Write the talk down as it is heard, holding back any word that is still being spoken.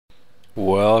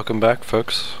Welcome back,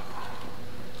 folks.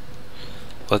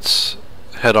 Let's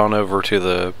head on over to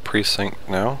the precinct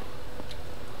now.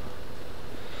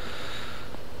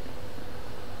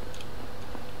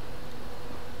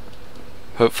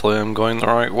 Hopefully I'm going the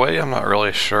right way. I'm not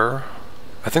really sure.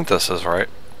 I think this is right.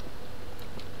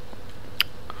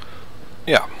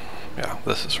 Yeah,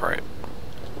 this is right.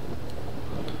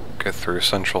 Go through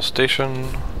Central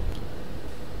Station.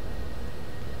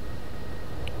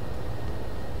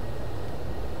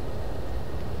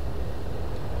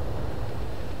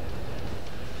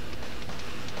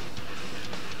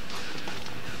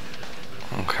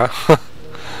 Okay.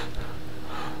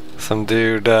 Some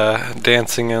dude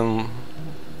dancing in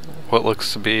what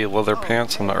looks to be leather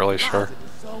pants. I'm not really sure.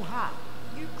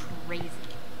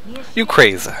 You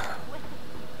crazy.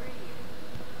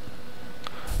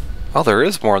 Oh, there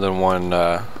is more than one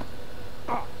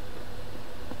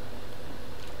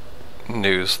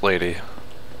news lady,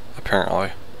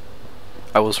 apparently.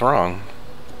 I was wrong.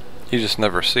 You just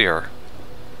never see her.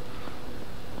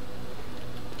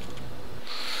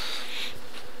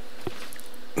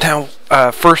 Now,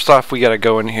 first off, we gotta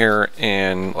go in here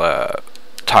and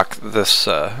talk this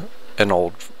an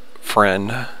old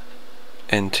friend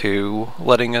into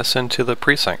letting us into the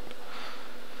precinct.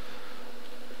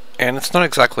 And it's not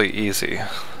exactly easy.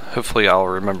 Hopefully I'll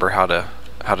remember how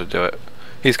to do it.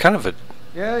 He's kind of a...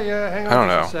 Yeah, hang on I don't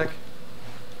know. just a sec.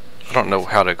 I don't know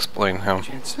how to explain him.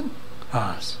 Jensen?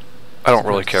 Haas. I don't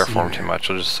really care for him too much,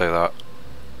 I'll just say that.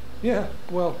 Yeah,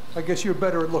 well, I guess you're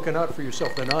better at looking out for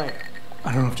yourself than I am.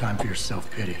 I don't have time for your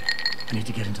self-pity. I need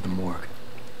to get into the morgue.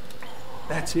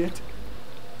 That's it?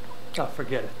 Oh,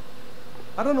 forget it.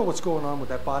 I don't know what's going on with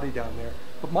that body down there,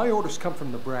 but my orders come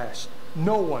from the brass.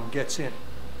 No one gets in.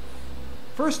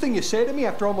 First thing you say to me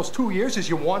after almost 2 years is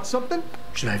you want something?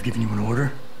 Should I have given you an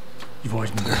order? You've always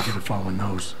been very good at following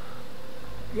those.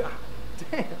 Yeah,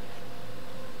 damn.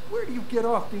 Where do you get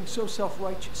off being so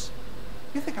self-righteous?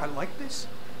 You think I like this?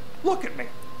 Look at me.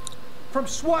 From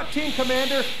SWAT team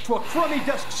commander to a crummy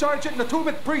desk sergeant in the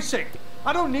 2th precinct.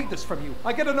 I don't need this from you.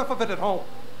 I get enough of it at home.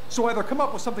 So either come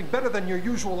up with something better than your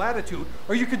usual attitude,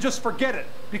 or you can just forget it,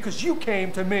 because you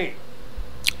came to me.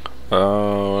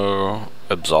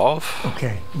 Absolve?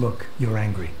 Okay, look, you're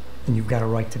angry, and you've got a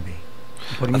right to be.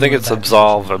 I think it's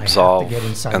absolve,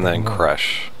 and then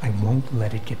crush. I won't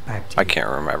let it get back to you. I can't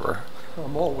remember.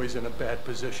 I'm always in a bad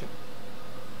position.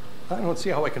 I don't see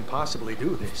how I can possibly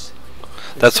do this.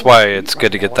 That's why it's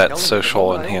good to get that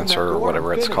social enhancer or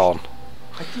whatever it's called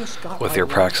with your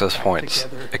praxis points.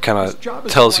 It kind of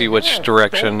tells you which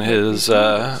direction his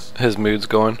mood's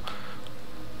going.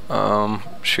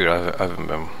 Shoot, I haven't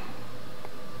been.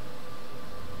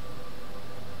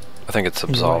 I think it's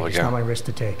absolve It's again. not my risk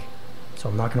to take, so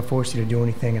I'm not going to force you to do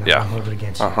anything, and I won't hold it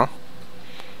against you.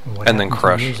 And then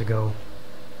crush. 2 years ago,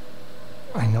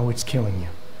 I know it's killing you.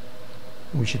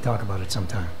 We should talk about it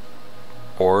sometime.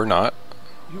 Or not.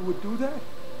 You would do that?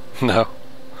 No.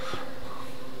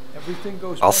 Everything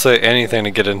goes. I'll say anything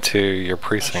to get into your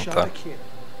precinct, I shot though. a kid,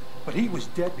 but he was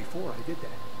dead before I did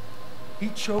that. He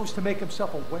chose to make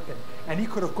himself a weapon, and he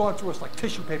could have gone through us like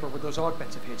tissue paper with those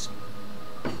augments of his.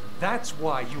 That's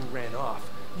why you ran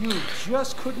off. You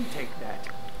just couldn't take that.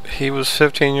 He was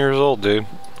 15 years old, dude.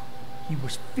 He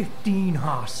was 15,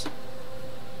 Haas.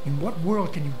 In what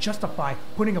world can you justify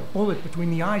putting a bullet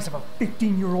between the eyes of a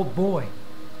 15-year-old boy?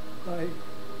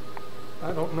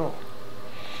 I don't know.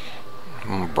 I'm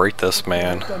gonna break this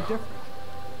man. I've done different.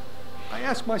 I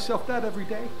ask myself that every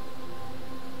day.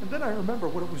 And then I remember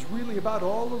what it was really about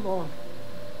all along.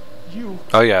 You.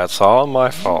 Oh yeah, it's all my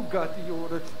fault. You got the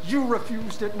order. You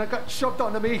refused it, and it got shoved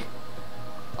onto me.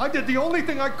 I did the only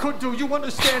thing I could do. You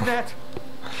understand that?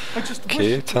 I just wish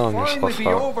it could finally be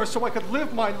over so I could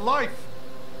live my life.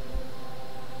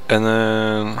 And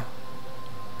then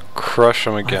crush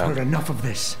him again. I've heard enough of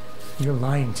this. You're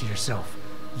lying to yourself.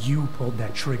 You pulled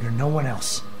that trigger, no one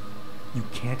else. You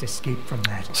can't escape from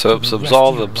that. So it's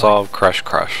absolve,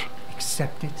 crush.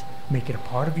 Accept it, make it a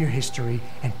part of your history,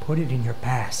 and put it in your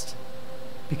past.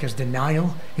 Because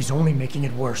denial is only making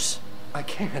it worse. I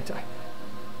can't.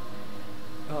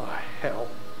 Oh, hell.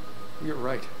 You're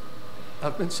right.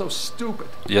 I've been so stupid.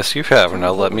 Yes, you have.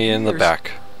 Now let me in the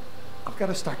back. I've got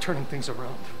to start turning things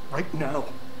around. Right now.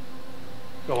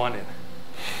 Go on in.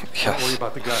 Yes. Don't worry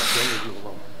about the guy. They'll leave you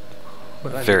alone.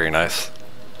 But very nice.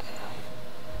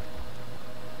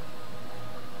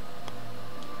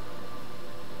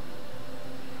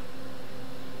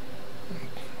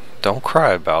 Don't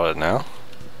cry about it now.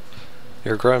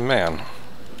 You're a grown man.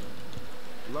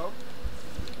 Hello?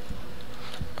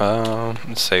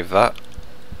 Save that.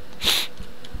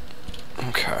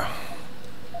 Okay.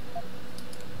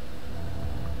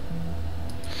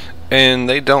 And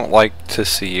they don't like to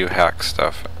see you hack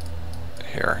stuff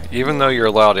here. Even though you're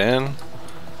allowed in,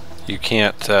 you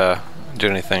can't do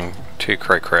anything too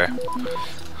cray-cray.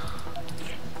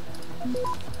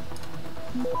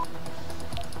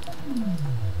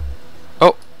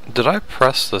 Oh, did I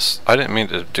press this? I didn't mean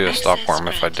to do a stop worm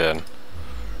if I did.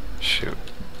 Shoot.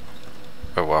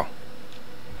 Oh well.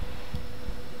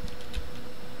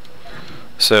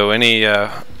 So any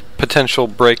potential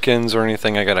break-ins or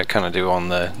anything I gotta kind of do on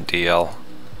the DL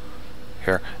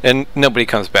here. And nobody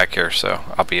comes back here, so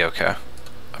I'll be okay.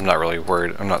 I'm not really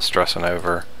worried. I'm not stressing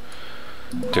over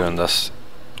doing this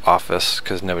office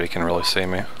because nobody can really see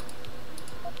me.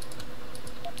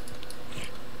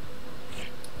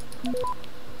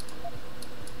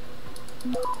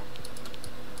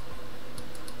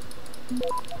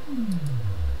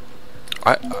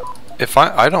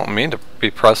 I don't mean to be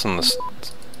pressing the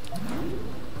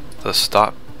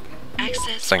stop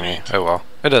thingy. Oh well,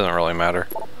 it doesn't really matter.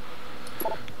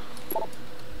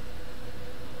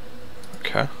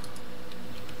 Okay.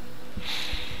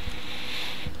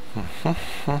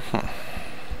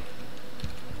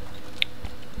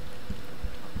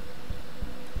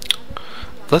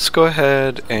 Let's go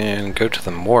ahead and go to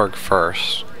the morgue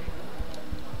first.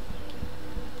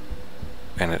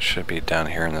 And it should be down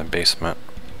here in the basement.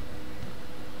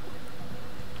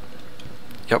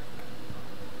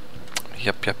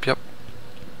 Yep. Yep.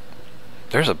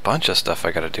 There's a bunch of stuff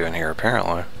I gotta do in here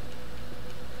apparently.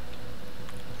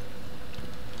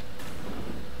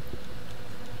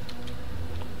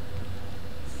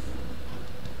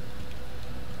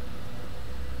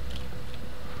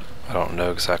 I don't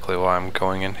know exactly why I'm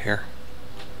going in here.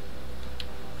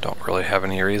 Don't really have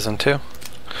any reason to.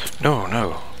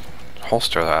 No.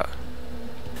 Holster that.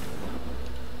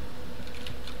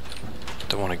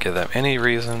 Don't want to give them any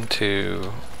reason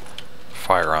to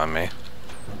fire on me.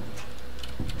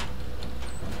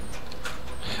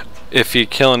 If you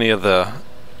kill any of the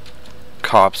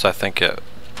cops, I think it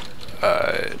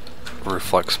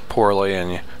reflects poorly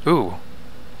and you... Ooh!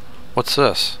 What's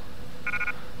this?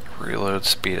 Reload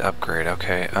speed upgrade.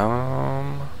 Okay,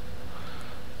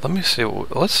 let me see.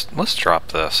 Let's drop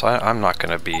this. I'm not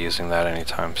going to be using that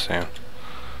anytime soon.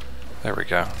 There we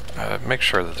go. Make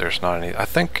sure that there's not any... I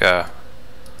think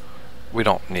we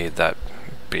don't need that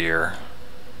beer.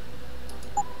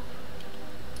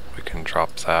 We can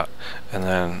drop that. And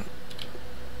then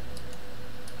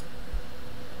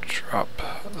drop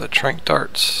the tranq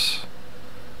darts.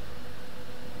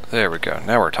 There we go.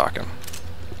 Now we're talking.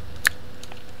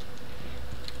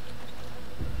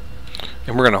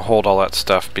 And we're going to hold all that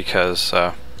stuff because...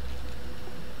 oh,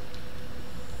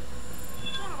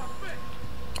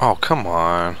 come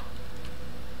on.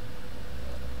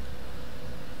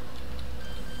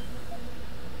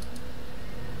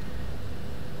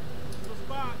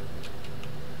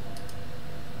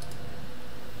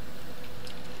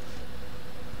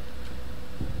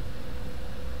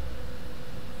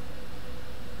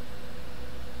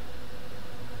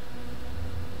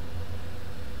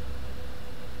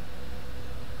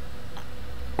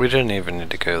 We didn't even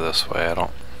need to go this way, I don't...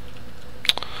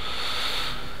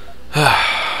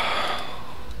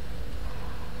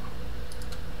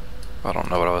 I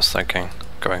don't know what I was thinking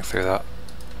going through that.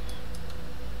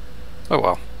 Oh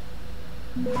well.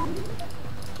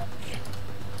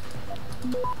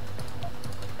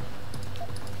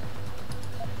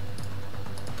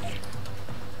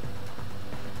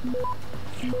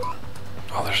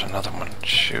 Oh, there's another one.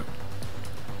 Shoot.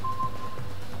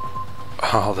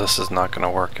 Oh, this is not going to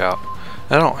work out.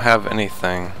 I don't have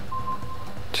anything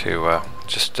to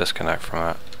just disconnect from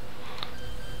that.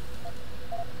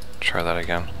 Try that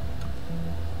again.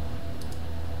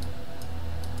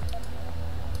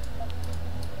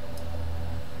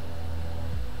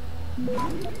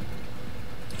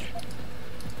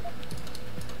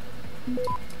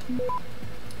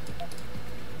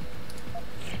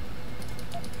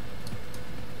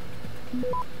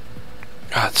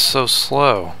 God, it's so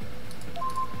slow.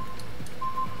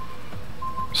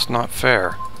 It's not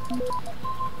fair.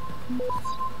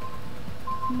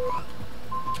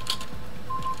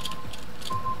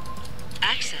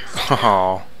 Access.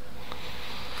 Oh.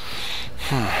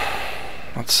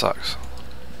 That sucks.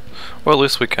 Well, at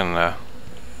least we can,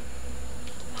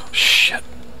 shit.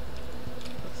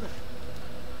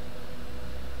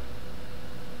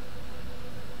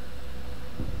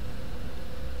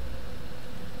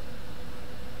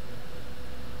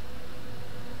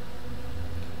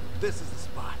 This is the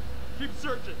spot. Keep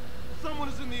searching. Someone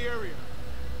is in the area.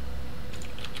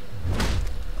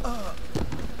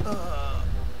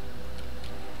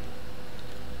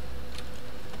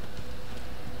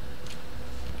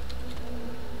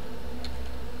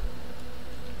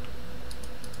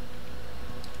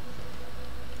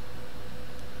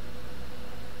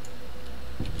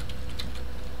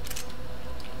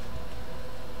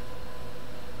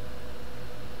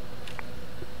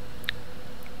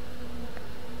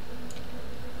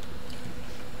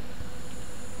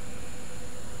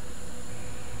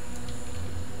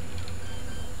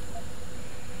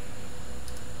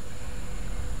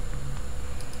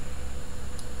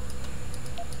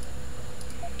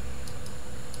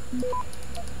 Okay.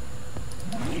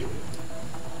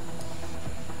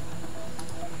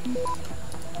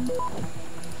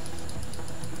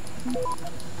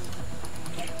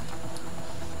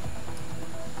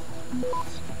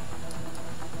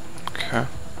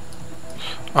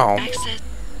 Oh. Access.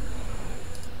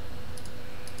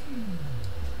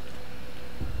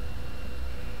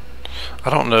 I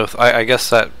don't know if I guess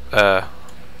that I'm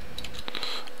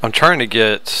trying to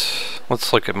get.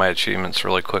 Let's look at my achievements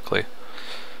really quickly.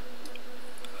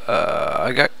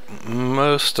 I got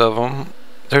most of them.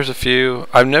 There's a few.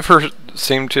 I've never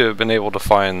seemed to have been able to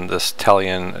find this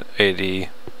Talion AD,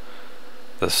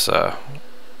 this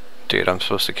dude I'm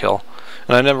supposed to kill.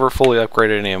 And I never fully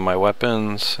upgraded any of my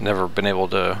weapons. Never been able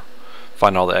to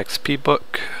find all the XP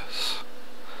books.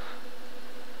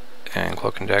 And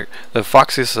Cloak and Dagger. The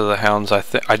Foxies of the Hounds,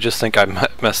 I just think I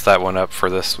messed that one up for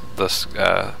this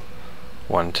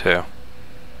one too.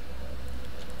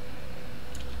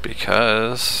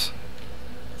 Because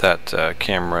that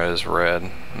camera is red,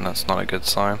 and that's not a good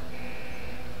sign.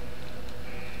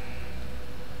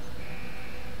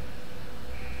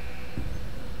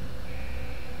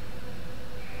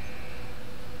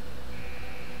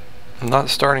 I'm not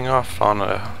starting off on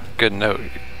a good note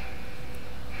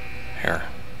here.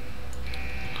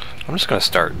 I'm just gonna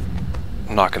start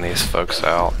knocking these folks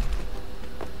out.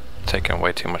 Taking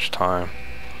way too much time.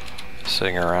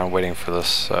 Sitting around waiting for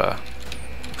this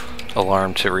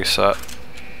alarm to reset.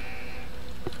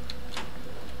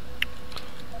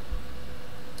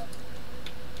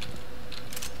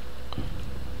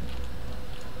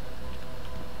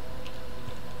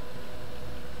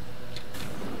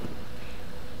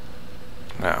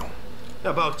 Now.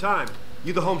 About time.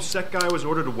 You the home sec guy I was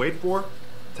ordered to wait for?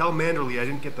 Tell Manderley I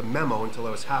didn't get the memo until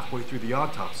I was halfway through the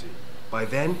autopsy. By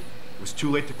then, it was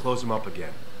too late to close him up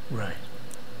again. Right.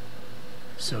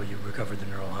 So you recovered the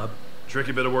neural hub?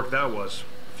 Tricky bit of work that was.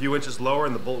 A few inches lower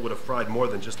and the bullet would have fried more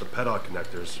than just the pedal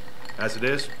connectors. As it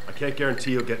is, I can't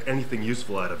guarantee you'll get anything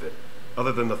useful out of it,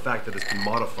 other than the fact that it's been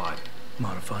modified.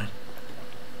 Modified?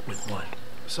 With what?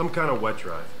 Some kind of wet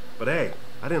drive. But hey,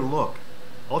 I didn't look.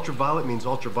 Ultraviolet means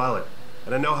ultraviolet,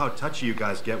 and I know how touchy you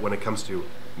guys get when it comes to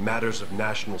matters of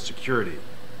national security.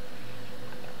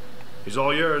 He's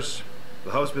all yours.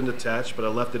 The hub's been detached, but I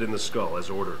left it in the skull as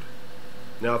ordered.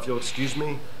 Now, if you'll excuse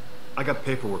me, I got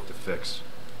paperwork to fix.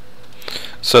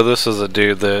 So this is a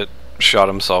dude that shot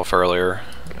himself earlier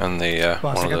in the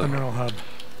Boss, one I got of the the neural hub.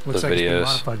 Looks like it's been videos.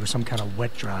 modified with some kind of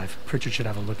wet drive. Pritchard should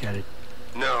have a look at it.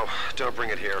 No, don't bring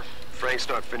it here. Frank's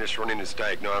not finished running his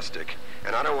diagnostic,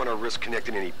 and I don't want to risk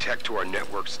connecting any tech to our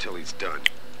networks till he's done.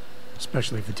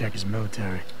 Especially if the tech is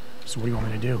military. So what do you want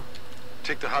me to do?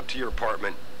 Take the hub to your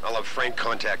apartment. I'll have Frank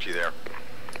contact you there.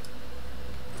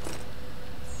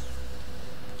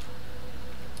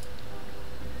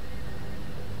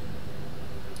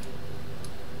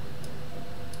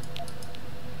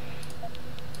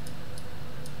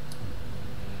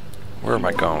 Where am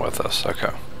I going with this? Okay.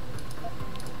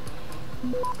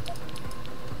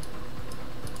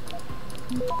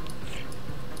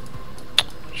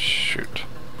 Shoot.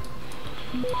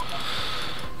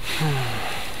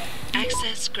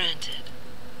 Access granted.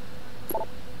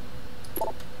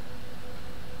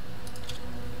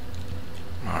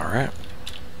 Alright.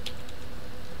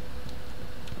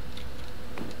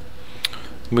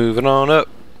 Moving on up.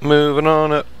 Moving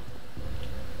on up.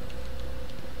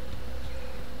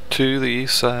 To the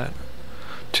east side.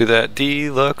 To that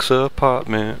deluxe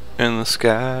apartment in the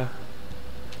sky.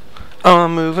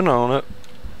 I'm moving on up.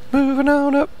 Moving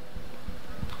on up.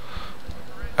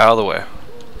 Out of the way.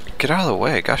 Get out of the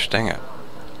way. Gosh dang it.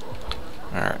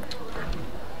 Alright.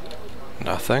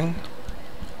 Nothing.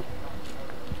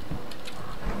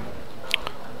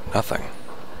 Nothing.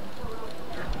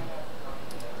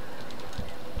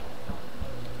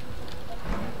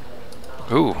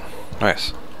 Ooh,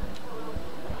 nice.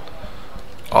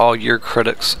 All your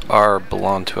credits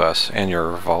belong to us, and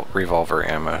your revolver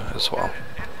ammo as well.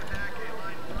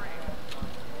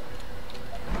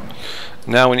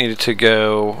 Now we need to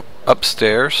go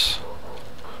upstairs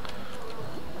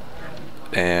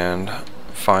and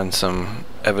find some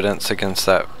evidence against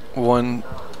that one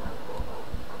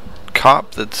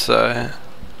cop that's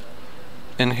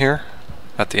in here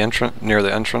at the entrance, near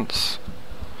the entrance.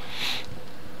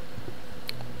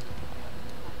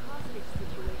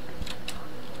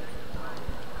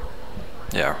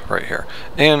 Yeah, right here.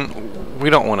 And we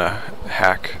don't want to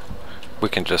hack. We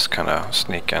can just kind of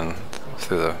sneak in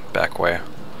through the back way,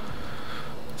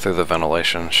 through the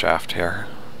ventilation shaft here,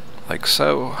 like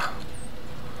so.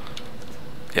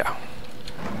 Yeah,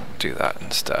 do that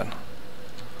instead.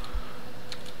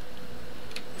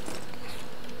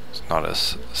 not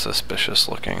as suspicious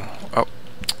looking. Oh.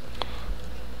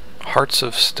 Hearts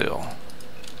of Steel.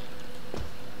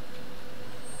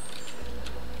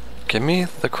 Give me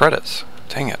the credits.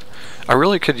 Dang it. I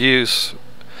really could use...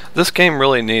 This game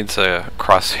really needs a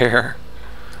crosshair.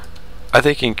 I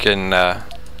think you can...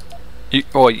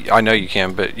 well, I know you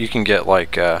can, but you can get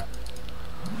like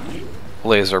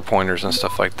laser pointers and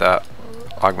stuff like that.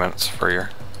 Augments for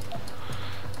your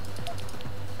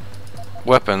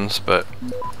weapons, but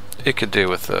it could do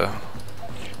with the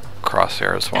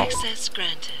crosshair as well. Access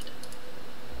granted.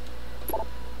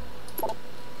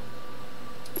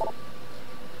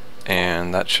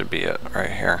 And that should be it right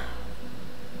here.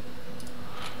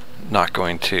 Not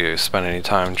going to spend any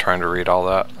time trying to read all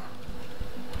that.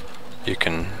 You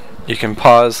can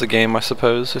pause the game, I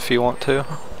suppose, if you want to.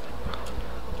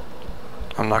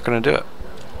 I'm not going to do it.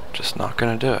 Just not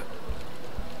going to do it.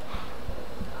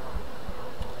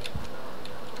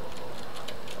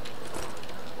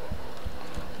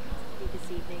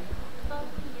 This evening.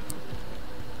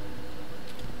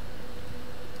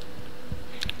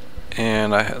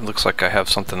 And it looks like I have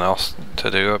something else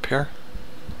to do up here.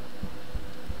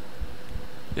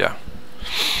 Yeah.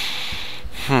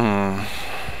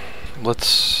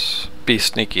 Let's be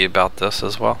sneaky about this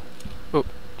as well. Oop,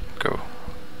 go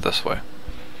this way.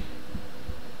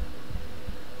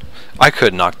 I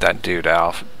could knock that dude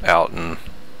out and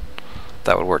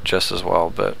that would work just as well,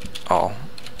 but I'll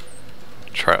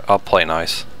play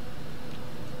nice.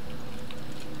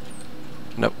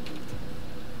 Nope.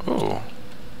 Ooh.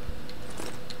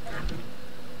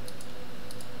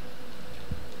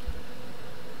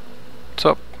 What's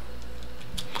up?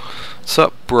 What's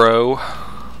up, bro?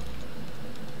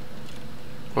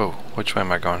 Whoa, which way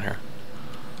am I going here?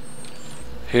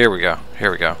 Here we go.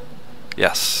 Here we go.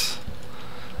 Yes.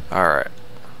 Alright.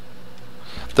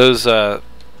 Those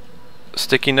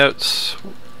sticky notes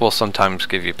will sometimes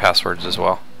give you passwords as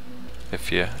well.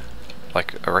 If you,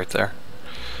 like, right there.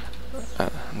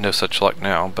 No such luck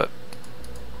now, but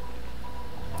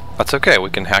that's okay. We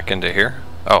can hack into here.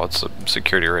 Oh, it's a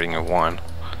security rating of 1.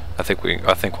 I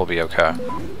think we'll be okay.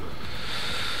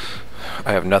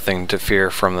 I have nothing to fear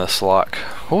from this lock.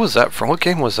 What was that from? What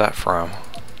game was that from?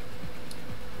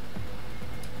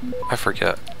 I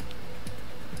forget.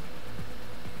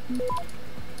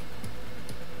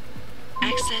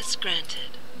 Access granted.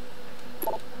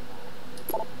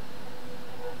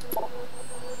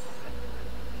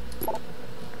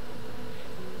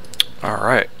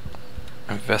 Alright.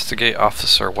 Investigate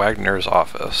Officer Wagner's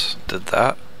office. Did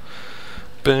that.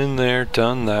 Been there,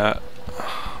 done that.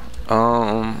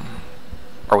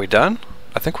 Are we done?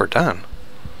 I think we're done.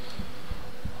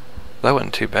 That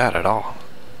wasn't too bad at all.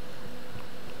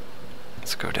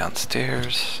 Let's go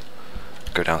downstairs.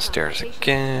 Go downstairs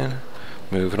again.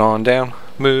 Moving on down.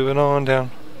 Moving on down.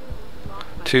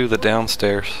 To the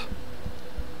downstairs.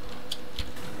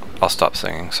 I'll stop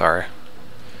singing, sorry.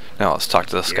 Now let's talk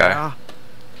to this guy.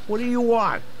 What do you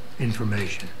want?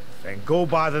 Information. Then go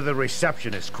bother the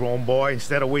receptionist, Chrome Boy,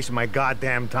 instead of wasting my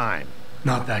goddamn time.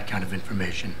 Not that kind of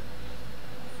information.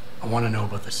 I want to know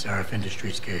about the Seraph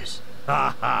Industries case.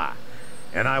 Ha ha.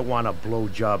 And I want a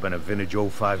blowjob and a vintage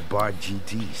 05 bar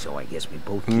GT, so I guess we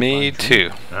both keep Me on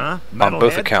too. Huh? On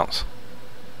both Metalhead? accounts.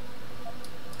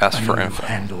 Ask I for know info. you've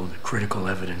handled the critical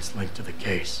evidence linked to the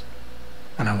case,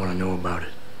 and I want to know about it.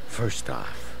 First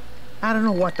off, I don't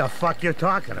know what the fuck you're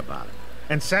talking about.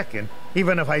 And second,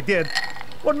 even if I did,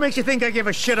 what makes you think I give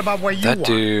a shit about what you That want?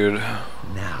 dude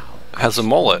Now, has a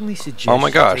mullet. strongly suggest Oh my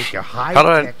you gosh. take your How did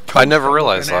I high-tech, never toast-looking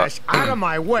realized that. ass out of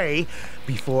my way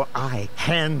before I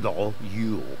handle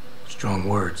you. Strong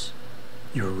words.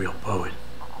 You're a real poet.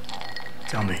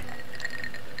 Tell me,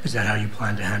 is that how you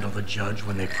plan to handle the judge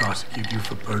when they prosecute you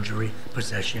for perjury,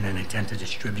 possession, and intent to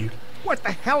distribute? What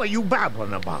the hell are you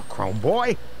babbling about, Chrome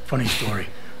Boy? Funny story.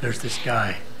 There's this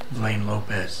guy, Blaine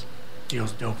Lopez.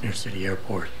 Deals dope near City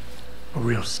Airport. A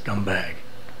real scumbag.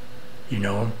 You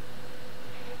know him?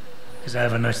 Because I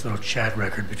have a nice little chat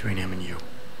record between him and you.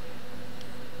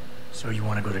 So you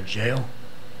want to go to jail?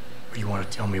 Or you want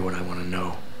to tell me what I want to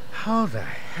know? How the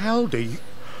hell do you...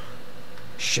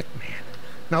 Shit, man.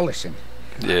 Now listen.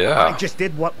 Yeah. I just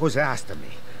did what was asked of me.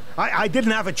 I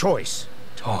didn't have a choice.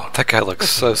 Talk. That guy looks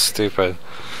so stupid.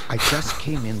 I just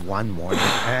came in one morning,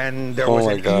 and there Oh was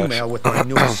my an gosh. email with my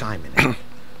new assignment in it.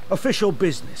 Official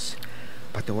business.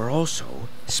 But there were also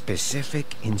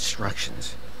specific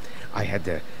instructions. I had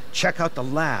to check out the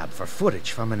lab for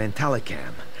footage from an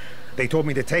IntelliCam. They told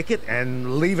me to take it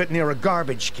and leave it near a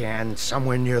garbage can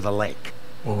somewhere near the lake.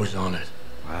 What was on it?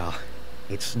 Well,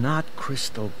 it's not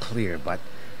crystal clear, but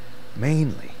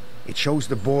mainly It shows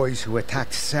the boys who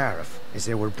attacked Seraph as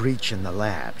they were breaching the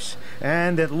labs.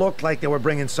 And it looked like they were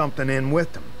bringing something in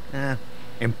with them.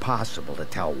 Impossible to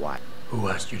tell what. Who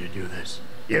asked you to do this?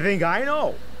 You think I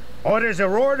know? Orders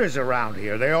are orders around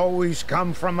here. They always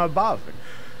come from above.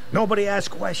 Nobody asks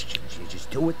questions. You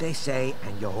just do what they say,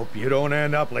 and you hope you don't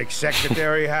end up like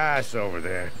Secretary Haas over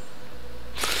there.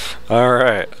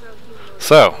 Alright.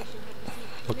 So,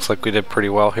 looks like we did pretty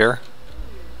well here.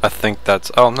 I think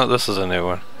that's... Oh, no, this is a new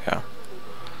one. Yeah.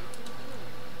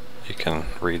 You can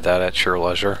read that at your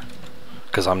leisure,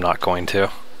 because I'm not going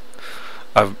to.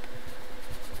 I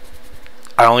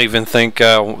don't even think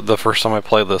the first time I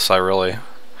played this, I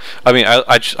mean,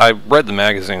 I read the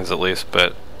magazines at least,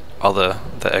 but all the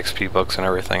XP books and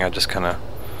everything, I just kind of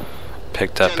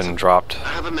picked up and dropped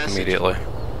immediately.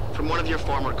 From one of your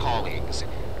former colleagues,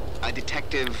 a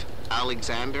Detective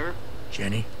Alexander.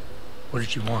 Jenny? What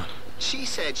did you want? She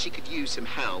said she could use some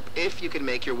help if you can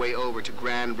make your way over to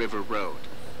Grand River Road.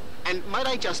 And might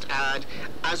I just add,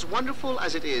 as wonderful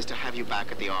as it is to have you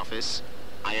back at the office,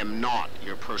 I am not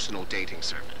your personal dating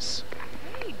service.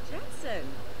 Hey, Jensen.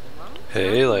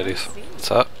 Hey, ladies.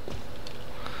 What's up?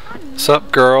 What's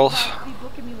up, girls?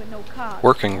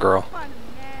 Working girl.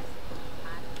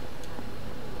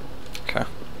 Okay.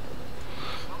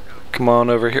 Come on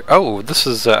over here. Oh, this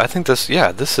is, I think this,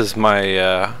 yeah, this is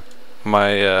my, my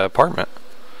apartment.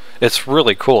 It's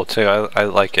really cool, too. I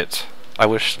like it. I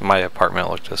wish my apartment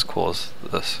looked as cool as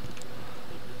this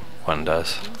one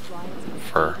does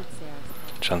for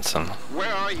Jensen.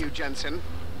 Where are you, Jensen?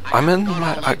 I'm in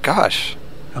my, gosh.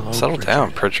 Hello, Settle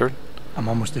down, Pritchard. I'm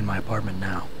almost in my apartment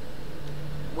now.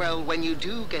 Well, when you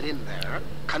do get in there,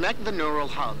 connect the neural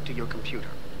hub to your computer.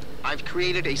 I've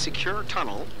created a secure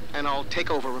tunnel, and I'll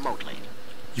take over remotely.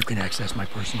 You can access my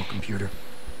personal computer.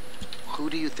 Who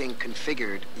do you think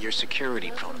configured your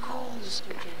security protocols?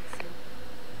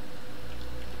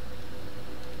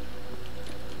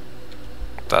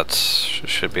 That's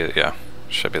should be, yeah,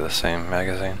 should be the same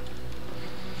magazine.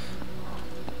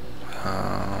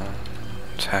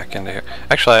 Let's hack into here.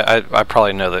 Actually, I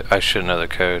probably know that I should know the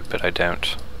code, but I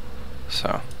don't.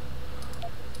 So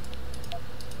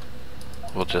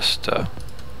we'll just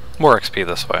more XP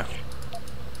this way.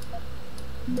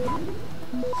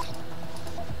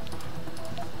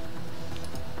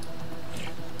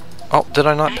 Oh, did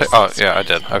I not pick? Oh, yeah, I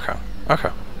did. Okay. Okay.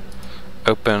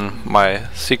 Open my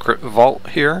secret vault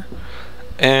here.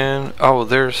 And, oh,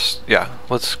 there's, yeah,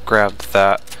 let's grab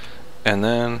that. And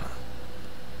then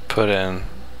put in,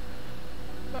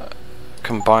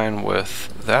 combine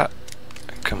with that.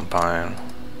 Combine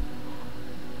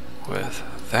with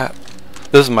that.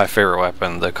 This is my favorite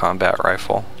weapon, the combat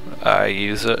rifle. I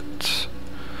use it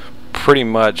pretty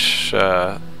much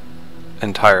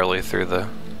entirely through the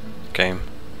game.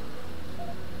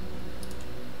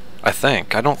 I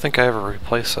think. I don't think I ever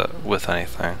replace it with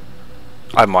anything.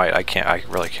 I might. I can't. I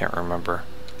really can't remember,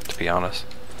 to be honest.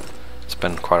 It's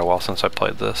been quite a while since I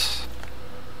played this.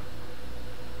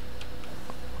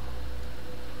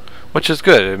 Which is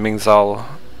good. It means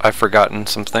I've forgotten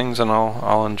some things and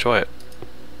I'll enjoy it.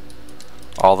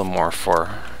 All the more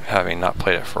for having not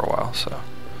played it for a while. So,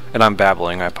 and I'm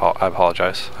babbling. I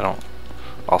apologize.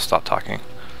 I'll stop talking.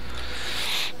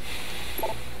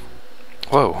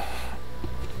 Whoa.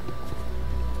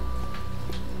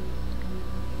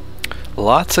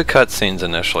 Lots of cutscenes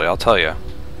initially, I'll tell you.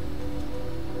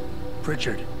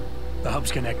 Pritchard, the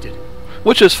hub's connected.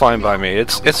 Which is fine by me.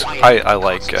 I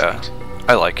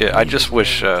like it. I just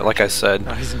wish, like I said,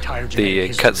 the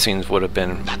cutscenes would have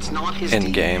been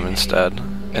in game instead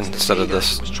of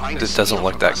this. It doesn't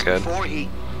look that good.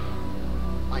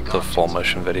 The full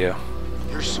motion video.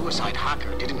 Your suicide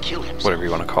hacker didn't kill himself. Whatever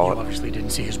you want to call You it. obviously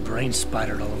didn't see his brain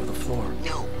splattered all over the floor.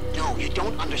 No, you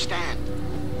don't understand.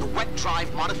 The wet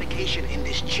drive modification in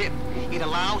this chip, it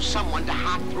allows someone to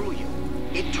hack through you.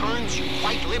 It turns you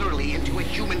quite literally into a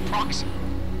human proxy.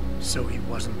 So he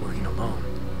wasn't working alone.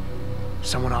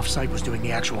 Someone off-site was doing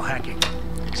the actual hacking.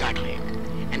 Exactly.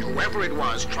 And whoever it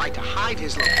was tried to hide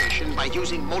his location by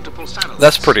using multiple satellites.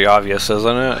 That's pretty obvious,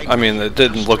 isn't it? I mean, it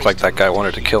didn't look like that guy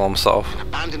wanted to kill himself. An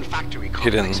abandoned factory He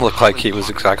didn't look like he was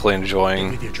exactly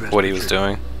enjoying what he was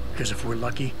doing. Because if we're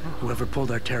lucky, whoever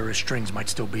pulled our terrorist strings might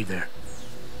still be there.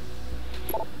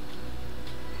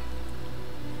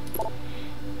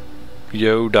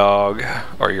 Yo, dog.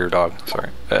 Or your dog, sorry.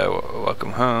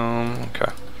 Welcome home.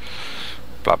 Okay.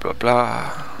 Blah, blah,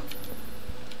 blah.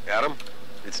 Adam,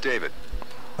 it's David.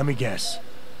 Let me guess.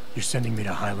 You're sending me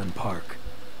to Highland Park.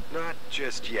 Not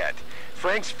just yet.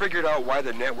 Frank's figured out why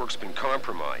the network's been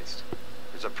compromised.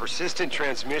 There's a persistent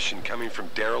transmission coming from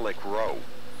Derelict Row.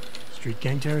 Street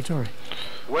gang territory.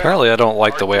 Apparently I don't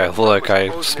like the way I look.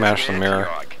 I smashed the mirror.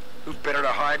 Who better to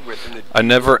hide with than the I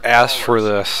never asked for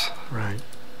this. Right.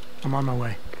 I'm on my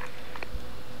way.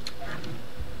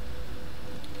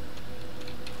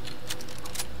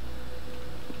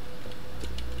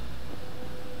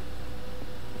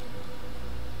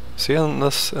 See, in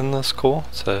this cool?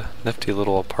 It's a nifty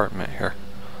little apartment here.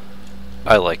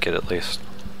 I like it, at least.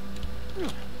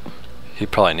 He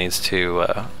probably needs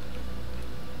to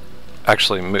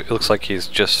actually it looks like he's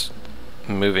just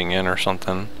moving in or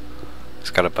something.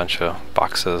 He's got a bunch of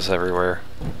boxes everywhere.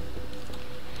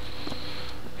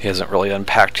 He hasn't really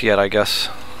unpacked yet, I guess.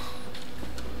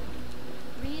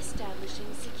 Re-establishing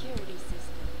security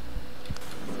system.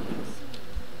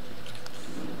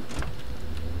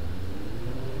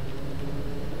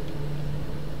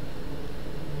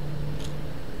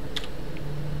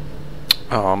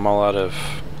 Oh, I'm all out of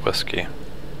whiskey.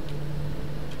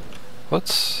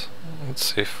 Let's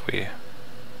see if we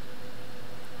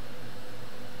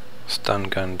stun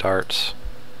gun darts.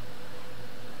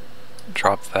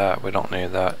 Drop that. We don't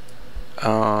need that.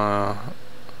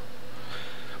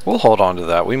 We'll hold on to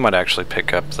that. We might actually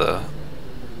pick up the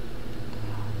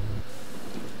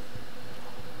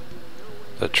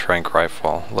trank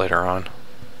rifle later on.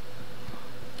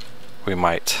 We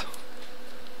might.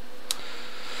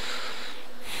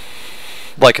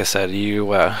 Like I said, you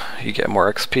get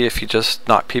more XP if you just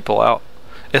knock people out.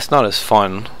 It's not as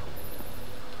fun.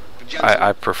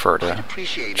 I prefer to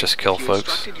just kill folks.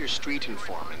 Instructed your street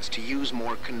informants to use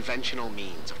more conventional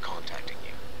means of contacting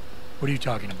you. What are you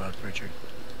talking about, Richard?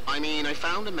 I mean, I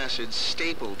found a message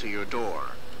stapled to your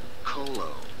door.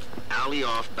 Colo. Alley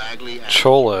off Bagley Avenue.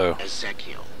 Cholo.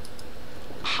 Ezekiel.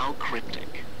 How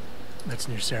cryptic. That's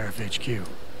near Seraph HQ.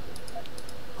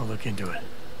 I'll look into it.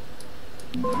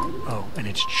 Oh, and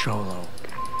it's Cholo.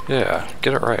 Yeah,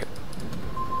 get it right.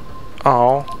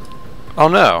 Oh. Oh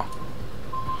no.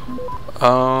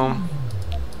 I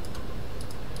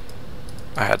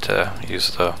had to use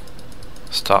the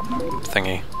stop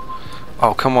thingy.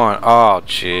 Oh, come on. Oh,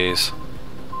 jeez.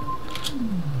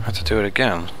 I have to do it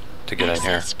again to get in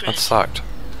here. That sucked.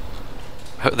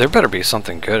 There better be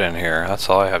something good in here. That's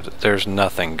all I have to... There's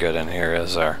nothing good in here,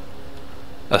 is there?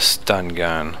 A stun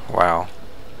gun. Wow.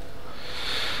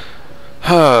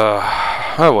 Oh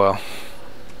well.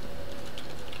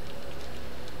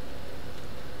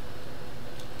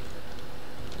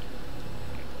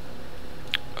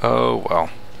 Oh well.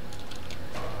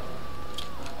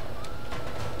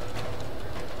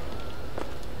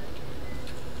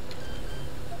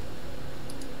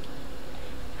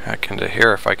 Hack into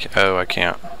here if I can. Oh, I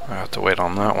can't. I have to wait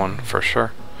on that one for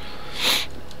sure.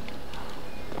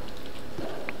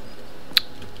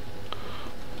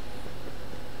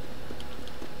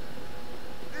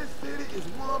 This city is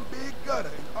one big gutter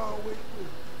and always will.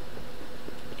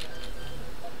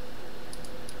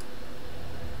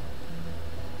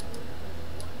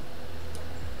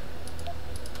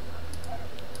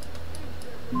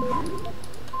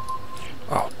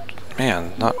 Oh,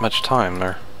 man, not much time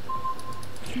there.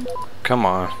 Come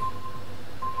on.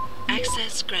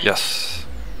 Access granted. Yes.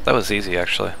 That was easy,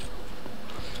 actually.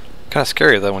 Kind of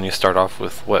scary, though, when you start off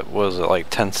with, what was it, like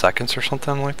 10 seconds or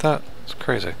something like that? It's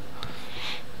crazy.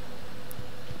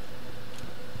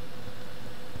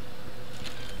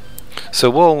 So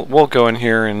we'll go in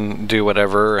here and do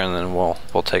whatever, and then we'll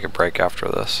take a break after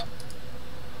this,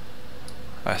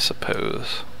 I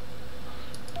suppose.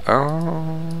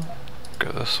 Oh,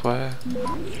 go this way.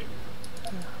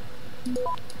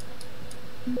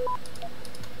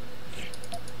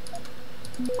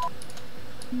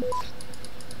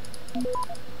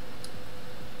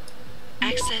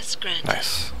 Access granted.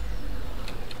 Nice.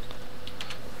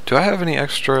 Do I have any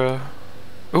extra?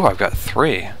 Ooh, I've got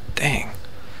 3. Dang.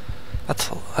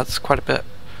 That's quite a bit.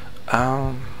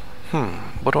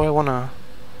 What do we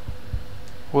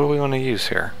want to use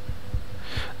here?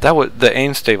 The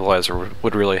aim stabilizer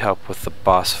would really help with the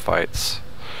boss fights.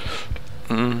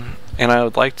 And I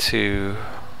would like to...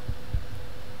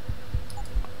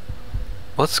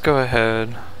 Let's go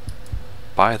ahead,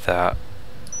 buy that,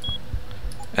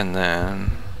 and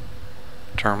then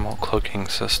thermal cloaking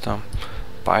system,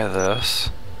 buy this.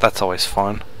 That's always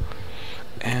fun.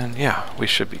 And yeah, we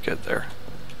should be good there.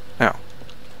 Now,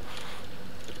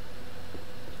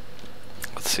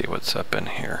 let's see what's up in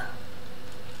here.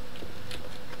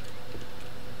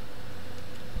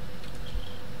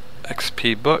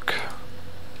 XP book.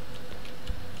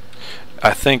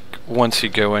 I think once you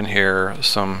go in here,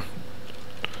 some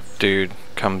dude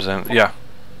comes in. Yeah,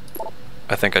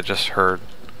 I think I just heard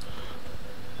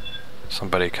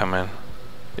somebody come in.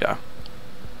 Yeah.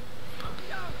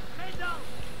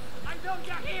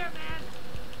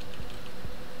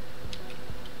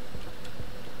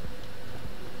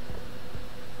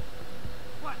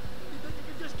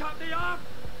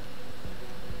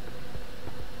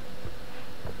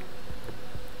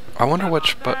 I wonder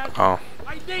which, but oh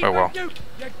well.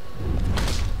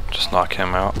 Just knock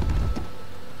him out.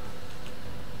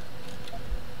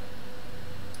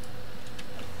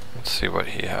 Let's see what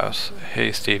he has.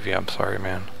 Hey Stevie, I'm sorry,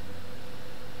 man.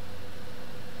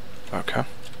 Okay.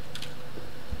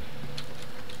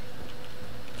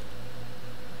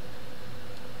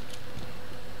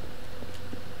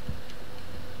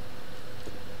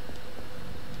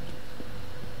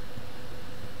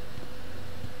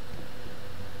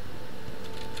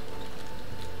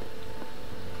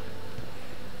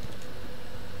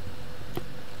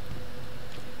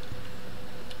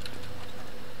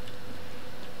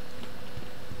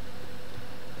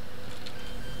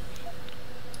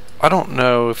 I don't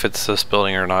know if it's this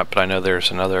building or not, but I know there's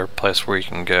another place where you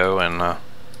can go and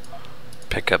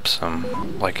pick up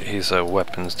some, like he's a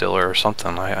weapons dealer or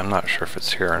something. I'm not sure if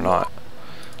it's here or not.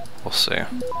 We'll see.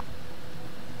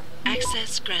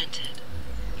 Access granted.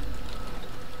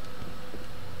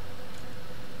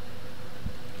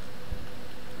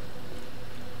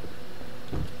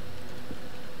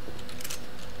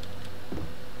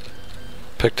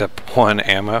 Picked up 1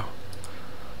 ammo.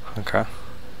 Okay.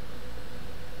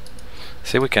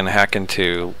 See, we can hack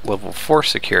into level 4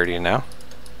 security now.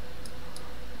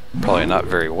 Probably not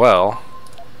very well,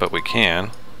 but we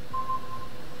can,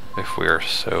 if we are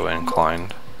so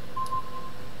inclined.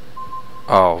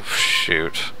 Oh,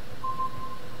 shoot.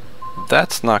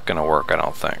 That's not gonna work, I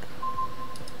don't think.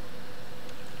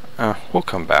 We'll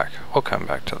come back. We'll come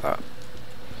back to that.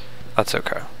 That's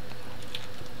okay.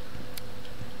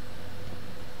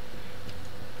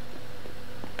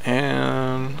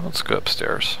 And let's go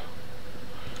upstairs.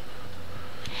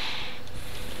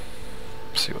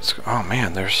 See what's oh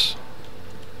man, there's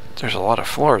a lot of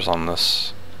floors on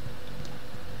this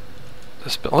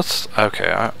let's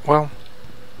okay, well,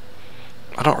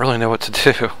 I don't really know what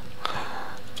to do.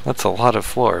 That's a lot of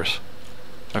floors.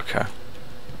 Okay,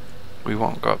 we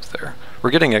won't go up there.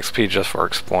 We're getting XP just for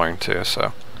exploring too,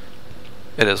 so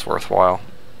it is worthwhile.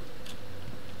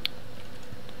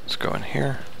 Let's go in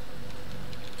here.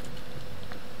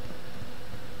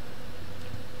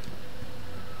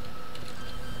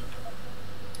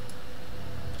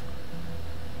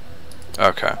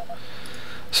 Okay,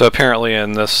 so apparently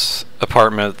in this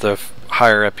apartment, the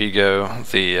higher up you go,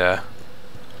 the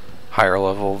higher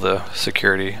level the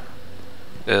security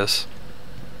is.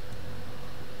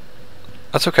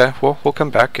 That's okay. We'll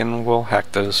come back and we'll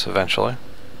hack those eventually.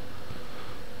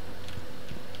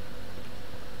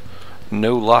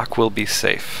 No lock will be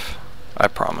safe, I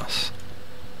promise.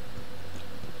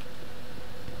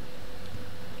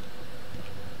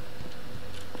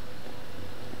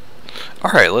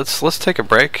 Alright, let's take a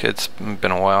break. It's been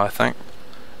a while, I think.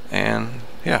 And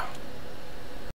yeah.